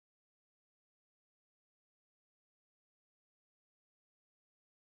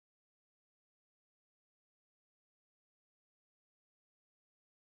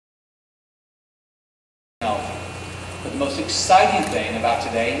most exciting thing about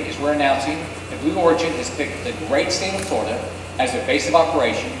today is we're announcing that Blue Origin has picked the great state of Florida as their base of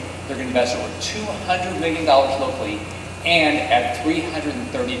operation. They're going to invest over $200 million locally and add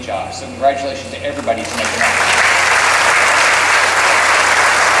 330 jobs. So congratulations to everybody for making that.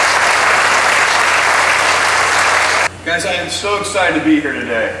 Guys, I am so excited to be here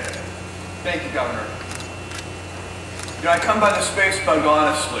today. Thank you, Governor. You know, I come by the space bug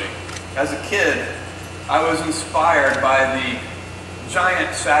honestly. As a kid, I was inspired by the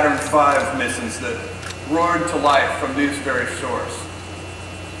giant Saturn V missions that roared to life from these very shores.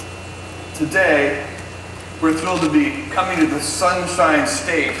 Today, we're thrilled to be coming to the Sunshine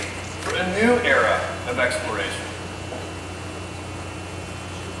State for a new era of exploration.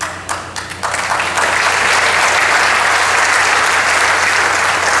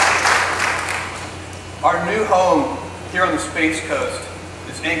 Our new home here on the Space Coast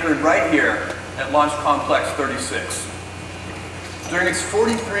is anchored right here at Launch Complex 36. During its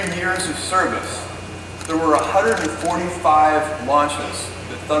 43 years of service, there were 145 launches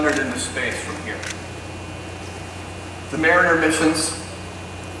that thundered into space from here. The Mariner missions,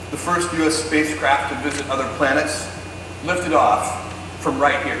 the first U.S. spacecraft to visit other planets, lifted off from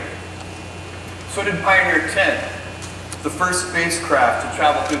right here. So did Pioneer 10, the first spacecraft to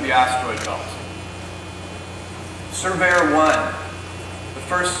travel through the asteroid belt. Surveyor 1, the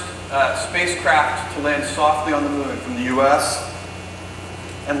first spacecraft to land softly on the moon from the U.S.,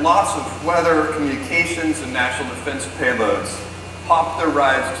 and lots of weather, communications, and national defense payloads popped their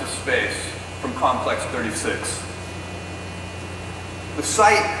rides to space from Complex 36. The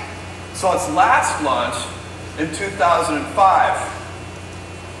site saw its last launch in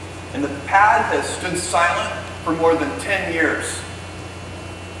 2005, and the pad has stood silent for more than 10 years.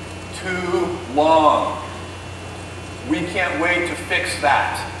 Too long. We can't wait to fix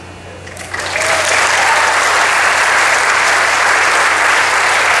that.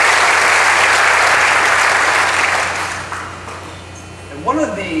 And one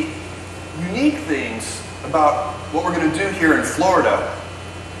of the unique things about what we're going to do here in Florida,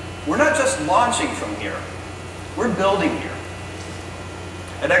 we're not just launching from here, we're building here.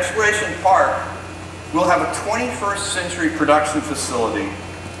 At Exploration Park, we'll have a 21st century production facility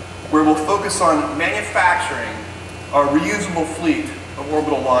where we'll focus on manufacturing our reusable fleet of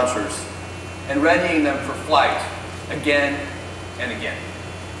orbital launchers and readying them for flight again and again.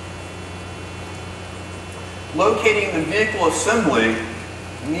 Locating the vehicle assembly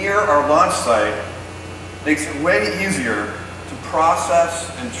near our launch site makes it way easier to process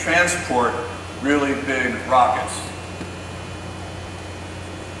and transport really big rockets.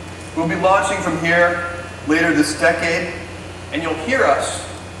 We'll be launching from here later this decade, and you'll hear us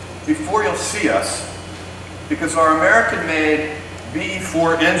before you'll see us, because our American-made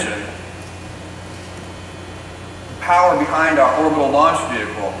BE-4 engine, the power behind our orbital launch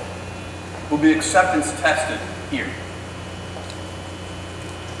vehicle, will be acceptance tested here.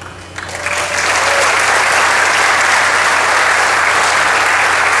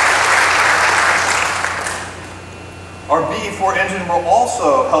 Our BE-4 engine will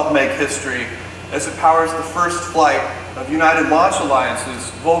also help make history as it powers the first flight of United Launch Alliance's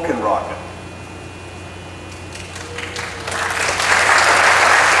Vulcan rocket.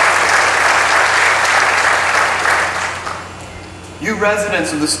 You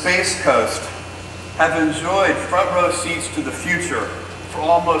residents of the Space Coast have enjoyed front row seats to the future for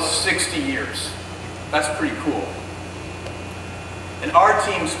almost 60 years. That's pretty cool. And our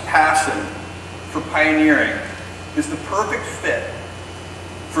team's passion for pioneering is the perfect fit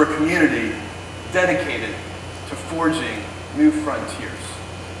for a community dedicated to forging new frontiers.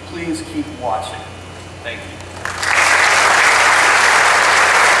 Please keep watching. Thank you.